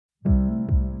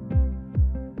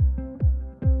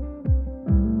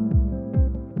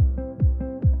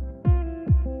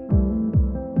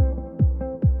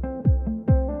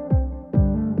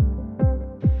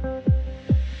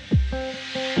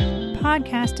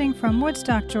Podcasting from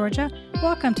Woodstock, Georgia,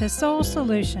 welcome to Soul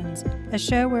Solutions, a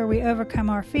show where we overcome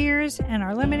our fears and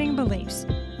our limiting beliefs.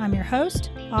 I'm your host,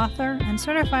 author, and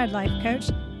certified life coach,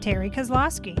 Terry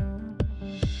Kozlowski.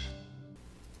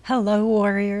 Hello,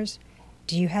 warriors.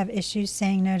 Do you have issues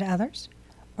saying no to others?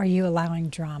 Are you allowing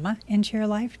drama into your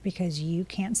life because you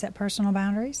can't set personal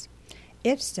boundaries?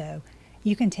 If so,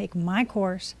 you can take my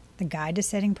course, The Guide to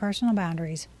Setting Personal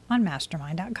Boundaries, on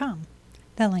mastermind.com.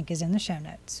 The link is in the show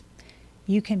notes.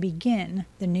 You can begin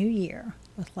the new year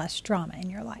with less drama in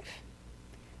your life.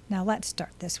 Now let's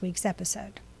start this week's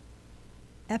episode.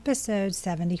 Episode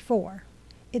 74.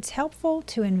 It's helpful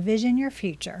to envision your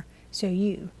future so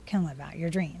you can live out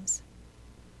your dreams.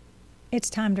 It's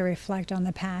time to reflect on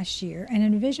the past year and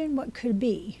envision what could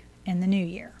be in the new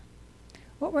year.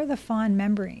 What were the fond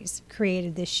memories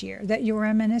created this year that you'll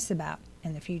reminisce about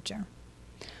in the future?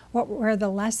 What were the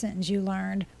lessons you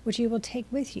learned which you will take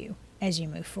with you as you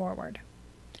move forward?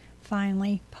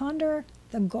 Finally, ponder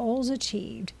the goals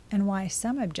achieved and why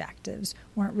some objectives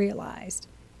weren't realized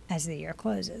as the year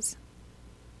closes.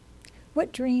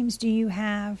 What dreams do you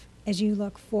have as you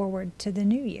look forward to the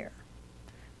new year?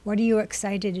 What are you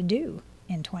excited to do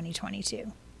in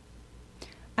 2022?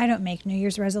 I don't make New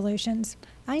Year's resolutions.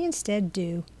 I instead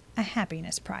do a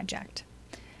happiness project.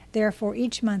 Therefore,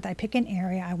 each month I pick an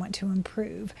area I want to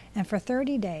improve, and for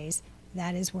 30 days,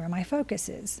 that is where my focus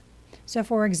is. So,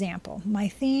 for example, my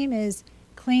theme is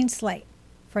clean slate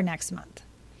for next month.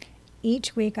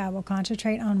 Each week I will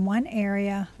concentrate on one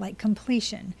area like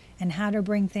completion and how to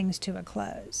bring things to a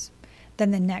close.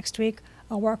 Then the next week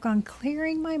I'll work on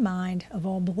clearing my mind of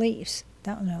old beliefs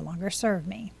that will no longer serve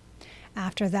me.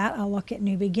 After that, I'll look at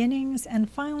new beginnings, and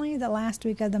finally, the last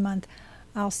week of the month,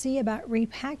 I'll see about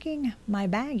repacking my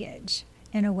baggage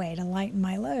in a way to lighten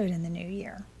my load in the new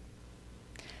year.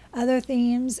 Other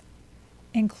themes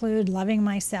include loving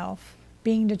myself,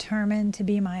 being determined to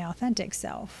be my authentic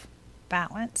self,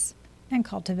 balance, and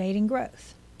cultivating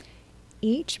growth.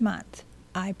 Each month,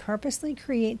 I purposely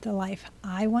create the life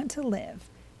I want to live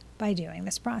by doing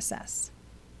this process.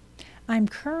 I'm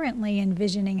currently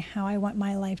envisioning how I want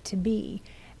my life to be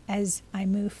as I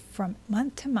move from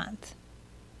month to month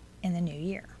in the new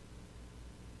year.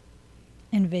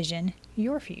 Envision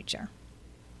your future.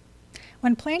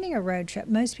 When planning a road trip,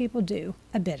 most people do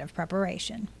a bit of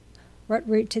preparation. What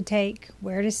route to take,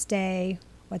 where to stay,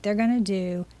 what they're going to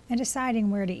do, and deciding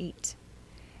where to eat.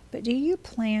 But do you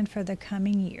plan for the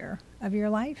coming year of your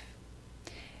life?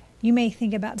 You may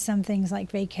think about some things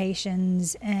like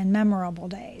vacations and memorable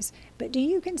days, but do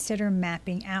you consider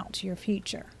mapping out your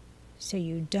future so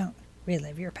you don't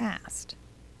relive your past?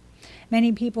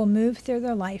 Many people move through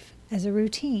their life as a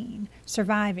routine,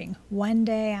 surviving one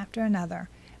day after another,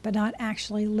 but not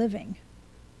actually living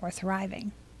or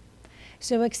thriving.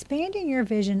 So expanding your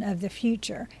vision of the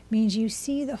future means you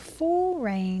see the full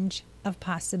range of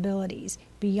possibilities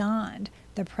beyond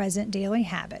the present daily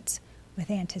habits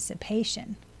with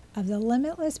anticipation of the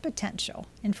limitless potential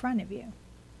in front of you.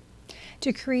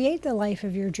 To create the life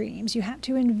of your dreams, you have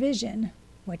to envision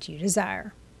what you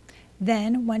desire.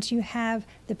 Then, once you have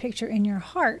the picture in your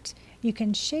heart, you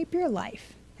can shape your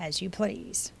life as you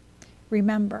please.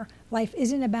 Remember, life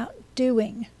isn't about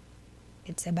doing,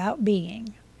 it's about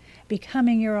being.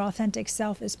 Becoming your authentic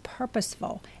self is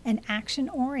purposeful and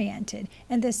action-oriented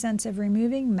in the sense of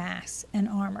removing masks and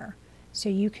armor so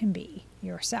you can be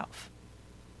yourself.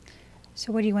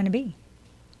 So what do you want to be?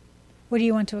 What do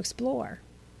you want to explore?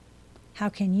 How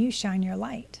can you shine your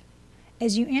light?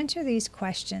 As you answer these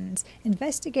questions,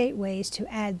 investigate ways to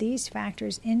add these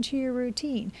factors into your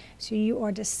routine so you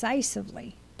are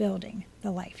decisively building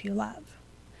the life you love.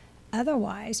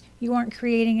 Otherwise, you aren't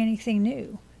creating anything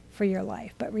new for your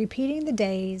life, but repeating the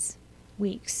days,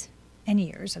 weeks, and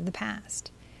years of the past.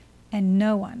 And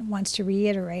no one wants to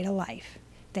reiterate a life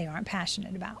they aren't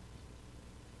passionate about.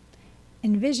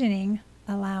 Envisioning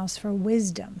allows for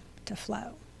wisdom to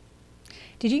flow.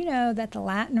 Did you know that the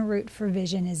Latin root for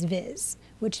vision is vis,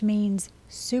 which means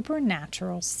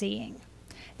supernatural seeing?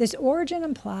 This origin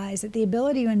implies that the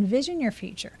ability to envision your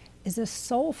future is a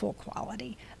soulful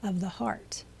quality of the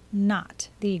heart, not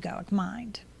the egoic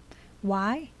mind.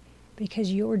 Why?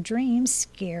 Because your dreams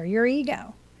scare your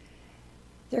ego.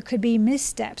 There could be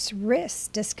missteps, risks,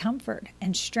 discomfort,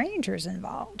 and strangers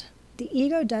involved. The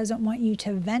ego doesn't want you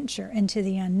to venture into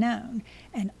the unknown,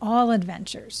 and all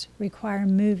adventures require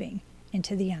moving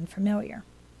into the unfamiliar.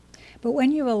 But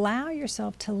when you allow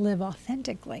yourself to live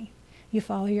authentically, you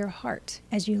follow your heart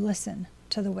as you listen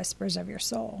to the whispers of your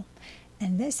soul.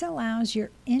 And this allows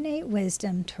your innate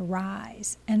wisdom to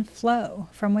rise and flow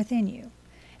from within you.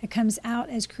 It comes out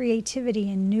as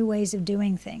creativity and new ways of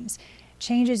doing things.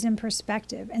 changes in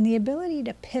perspective, and the ability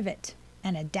to pivot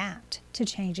and adapt to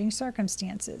changing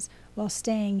circumstances while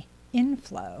staying in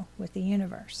flow with the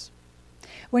universe.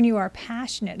 When you are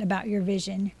passionate about your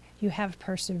vision, you have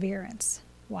perseverance.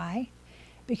 Why?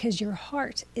 Because your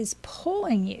heart is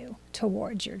pulling you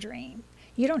towards your dream.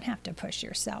 You don't have to push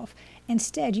yourself.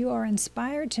 Instead, you are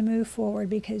inspired to move forward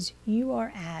because you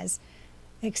are as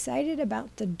excited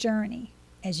about the journey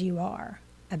as you are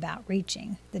about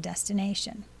reaching the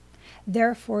destination.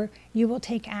 Therefore, you will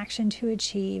take action to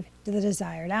achieve the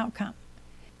desired outcome.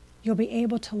 You'll be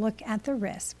able to look at the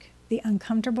risk, the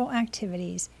uncomfortable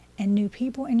activities, and new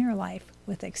people in your life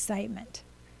with excitement,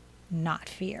 not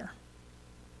fear.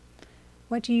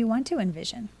 What do you want to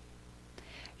envision?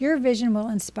 Your vision will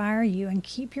inspire you and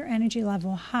keep your energy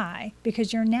level high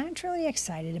because you're naturally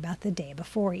excited about the day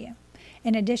before you.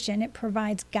 In addition, it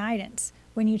provides guidance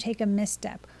when you take a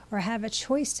misstep or have a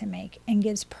choice to make and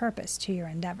gives purpose to your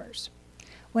endeavors.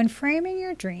 When framing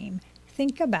your dream,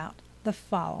 think about the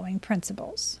following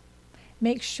principles.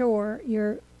 Make sure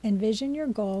you envision your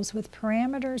goals with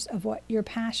parameters of what you're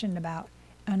passionate about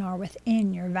and are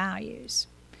within your values.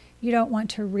 You don't want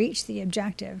to reach the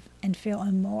objective and feel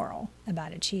immoral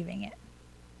about achieving it.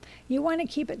 You want to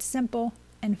keep it simple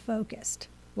and focused.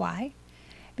 Why?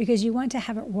 Because you want to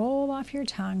have it roll off your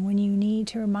tongue when you need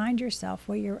to remind yourself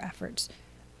what your efforts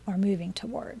are moving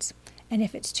towards. And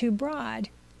if it's too broad,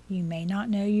 you may not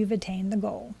know you've attained the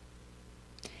goal.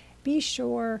 Be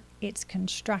sure it's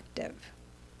constructive.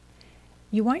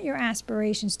 You want your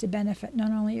aspirations to benefit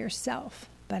not only yourself,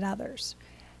 but others.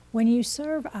 When you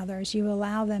serve others, you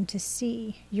allow them to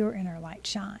see your inner light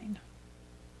shine.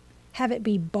 Have it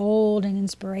be bold and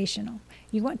inspirational.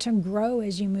 You want to grow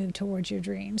as you move towards your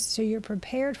dreams, so you're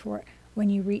prepared for it when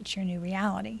you reach your new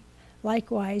reality.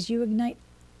 Likewise, you ignite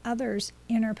others'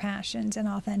 inner passions and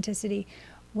authenticity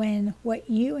when what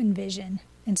you envision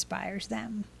inspires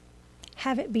them.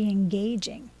 Have it be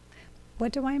engaging.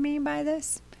 What do I mean by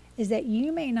this? Is that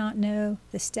you may not know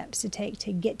the steps to take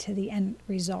to get to the end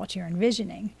result you're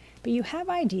envisioning, but you have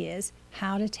ideas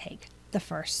how to take the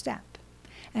first step.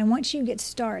 And once you get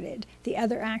started, the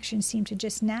other actions seem to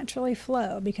just naturally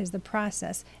flow because the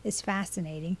process is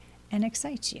fascinating and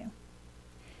excites you.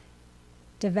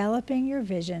 Developing your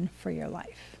vision for your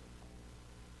life.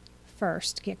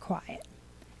 First, get quiet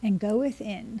and go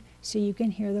within so you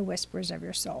can hear the whispers of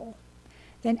your soul.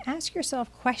 Then ask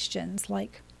yourself questions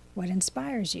like, what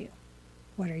inspires you?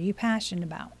 What are you passionate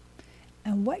about?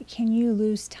 And what can you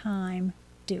lose time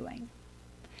doing?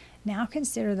 Now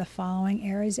consider the following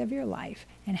areas of your life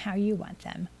and how you want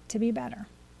them to be better.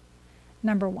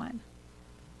 Number 1,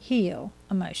 heal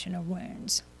emotional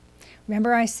wounds.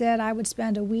 Remember I said I would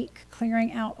spend a week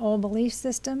clearing out old belief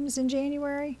systems in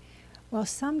January? Well,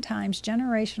 sometimes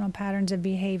generational patterns of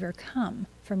behavior come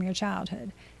from your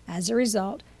childhood. As a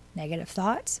result, negative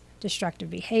thoughts, destructive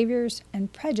behaviors,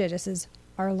 and prejudices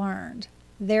are learned.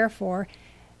 Therefore,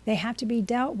 they have to be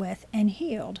dealt with and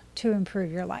healed to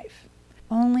improve your life.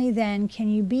 Only then can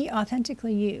you be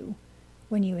authentically you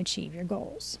when you achieve your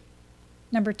goals.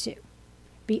 Number 2,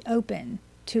 be open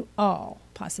to all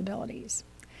possibilities.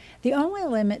 The only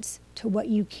limits to what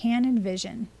you can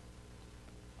envision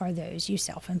are those you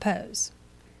self-impose.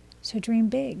 So dream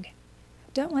big.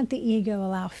 Don't let the ego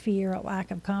allow fear or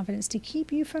lack of confidence to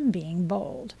keep you from being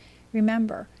bold.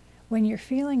 Remember, when you're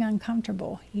feeling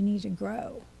uncomfortable, you need to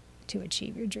grow to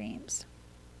achieve your dreams.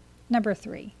 Number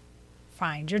 3,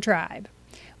 find your tribe.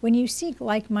 When you seek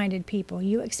like-minded people,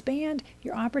 you expand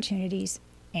your opportunities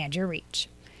and your reach.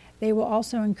 They will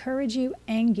also encourage you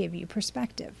and give you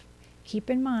perspective. Keep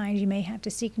in mind you may have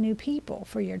to seek new people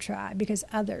for your tribe because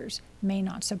others may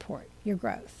not support your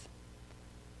growth.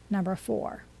 Number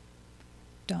 4,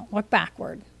 don't look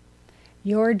backward.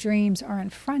 Your dreams are in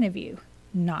front of you,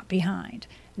 not behind.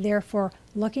 Therefore,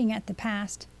 looking at the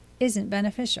past isn't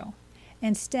beneficial.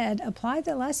 Instead, apply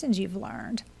the lessons you've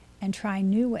learned and try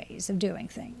new ways of doing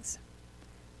things.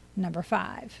 Number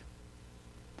 5,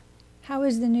 how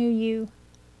is the new you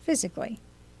physically?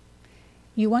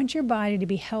 You want your body to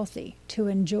be healthy to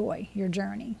enjoy your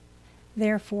journey.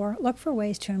 Therefore, look for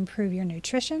ways to improve your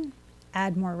nutrition,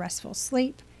 add more restful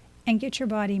sleep, and get your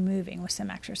body moving with some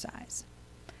exercise.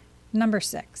 Number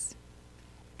 6,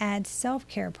 add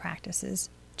self-care practices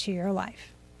to your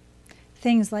life.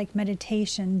 Things like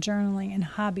meditation, journaling, and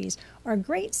hobbies are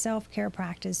great self-care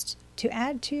practices to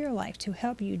add to your life to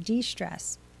help you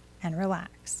de-stress and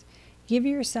relax. Give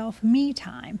yourself me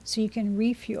time so you can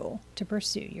refuel to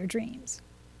pursue your dreams.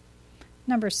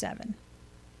 Number 7,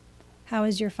 how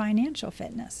is your financial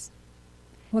fitness?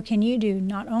 What can you do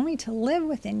not only to live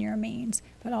within your means,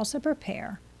 but also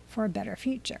prepare for a better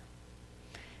future?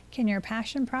 Can your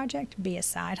passion project be a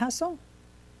side hustle?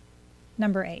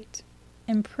 Number 8,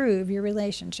 improve your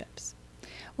relationships.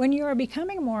 When you are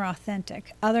becoming more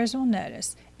authentic, others will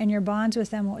notice, and your bonds with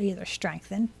them will either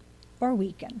strengthen or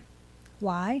weaken.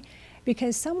 Why?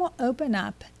 Because some will open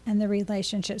up and the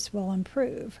relationships will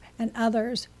improve, and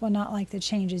others will not like the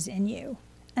changes in you,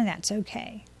 and that's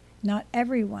okay. Not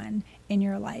everyone in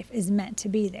your life is meant to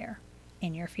be there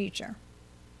in your future.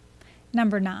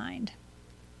 Number 9,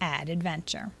 add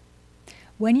adventure.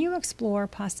 When you explore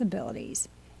possibilities,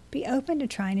 be open to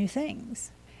try new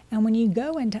things. And when you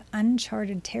go into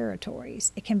uncharted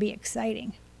territories, it can be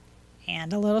exciting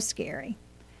and a little scary.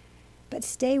 But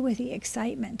stay with the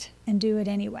excitement and do it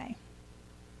anyway.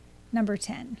 Number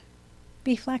 10,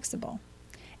 be flexible.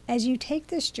 As you take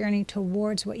this journey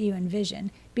towards what you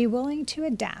envision, be willing to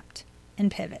adapt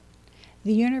and pivot.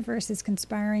 The universe is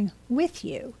conspiring with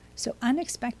you, so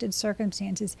unexpected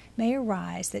circumstances may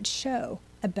arise that show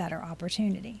a better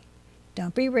opportunity.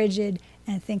 Don't be rigid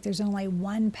and think there's only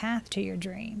one path to your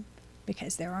dream,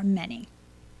 because there are many.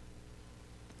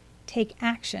 Take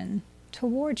action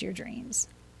towards your dreams.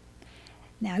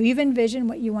 Now you've envisioned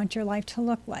what you want your life to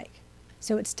look like,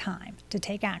 so it's time to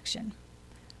take action.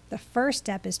 The first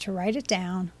step is to write it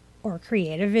down or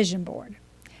create a vision board.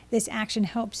 This action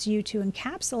helps you to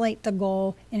encapsulate the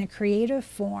goal in a creative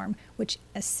form, which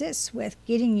assists with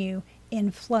getting you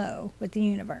in flow with the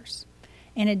universe.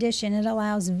 In addition, it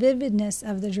allows vividness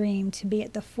of the dream to be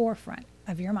at the forefront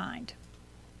of your mind.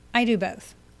 I do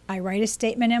both. I write a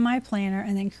statement in my planner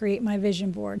and then create my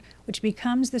vision board, which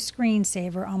becomes the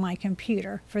screensaver on my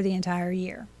computer for the entire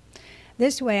year.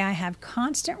 This way, I have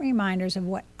constant reminders of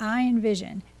what I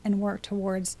envision and work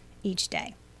towards each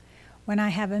day. When I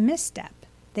have a misstep,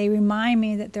 they remind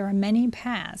me that there are many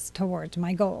paths towards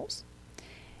my goals.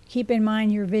 Keep in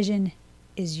mind your vision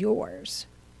is yours,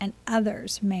 and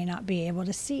others may not be able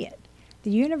to see it.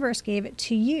 The universe gave it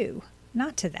to you,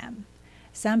 not to them.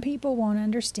 Some people won't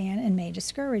understand and may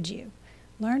discourage you.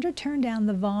 Learn to turn down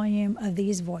the volume of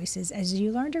these voices as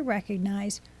you learn to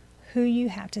recognize who you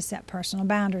have to set personal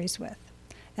boundaries with.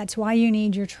 That's why you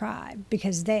need your tribe,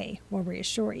 because they will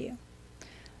reassure you.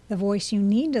 The voice you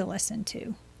need to listen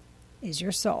to is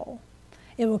your soul.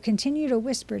 It will continue to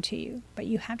whisper to you, but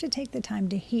you have to take the time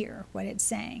to hear what it's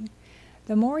saying.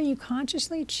 The more you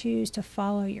consciously choose to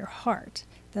follow your heart,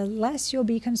 the less you'll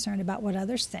be concerned about what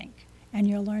others think, and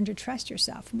you'll learn to trust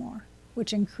yourself more,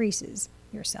 which increases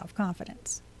your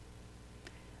self-confidence.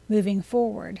 Moving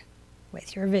forward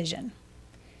with your vision.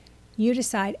 You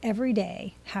decide every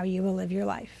day how you will live your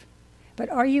life. But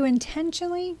are you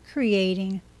intentionally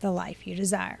creating the life you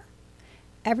desire?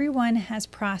 Everyone has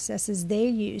processes they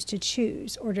use to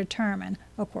choose or determine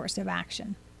a course of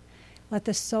action. Let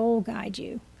the soul guide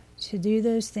you to do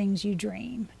those things you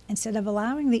dream, instead of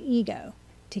allowing the ego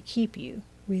to keep you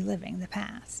reliving the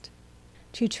past.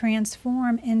 To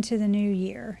transform into the new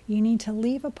year, you need to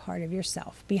leave a part of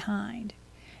yourself behind.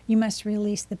 You must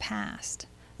release the past,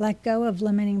 let go of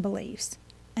limiting beliefs,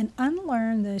 and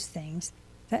unlearn those things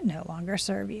that no longer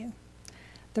serve you.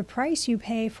 The price you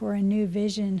pay for a new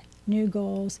vision, new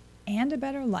goals, and a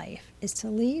better life is to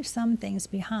leave some things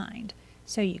behind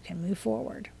so you can move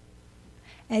forward.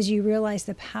 As you realize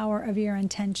the power of your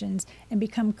intentions and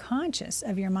become conscious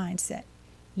of your mindset,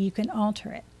 you can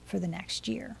alter it for the next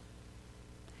year.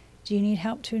 Do you need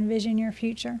help to envision your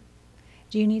future?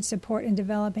 Do you need support in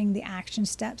developing the action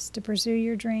steps to pursue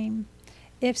your dream?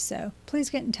 If so, please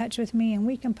get in touch with me and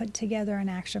we can put together an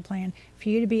action plan for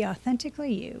you to be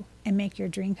authentically you and make your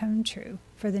dream come true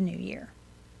for the new year.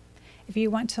 If you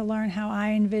want to learn how I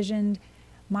envisioned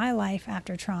my life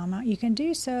after trauma, you can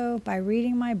do so by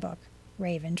reading my book,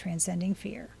 Raven Transcending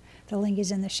Fear. The link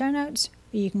is in the show notes,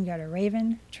 or you can go to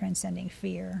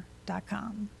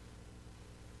raventranscendingfear.com.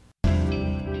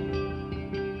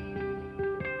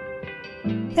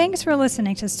 Thanks for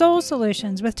listening to Soul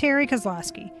Solutions with Terry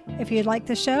Kozlowski. If you'd like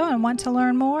the show and want to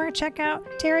learn more, check out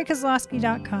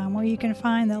terrykozlowski.com, where you can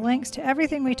find the links to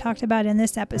everything we talked about in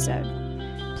this episode.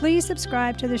 Please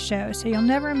subscribe to the show so you'll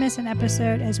never miss an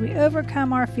episode as we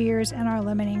overcome our fears and our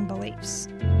limiting beliefs.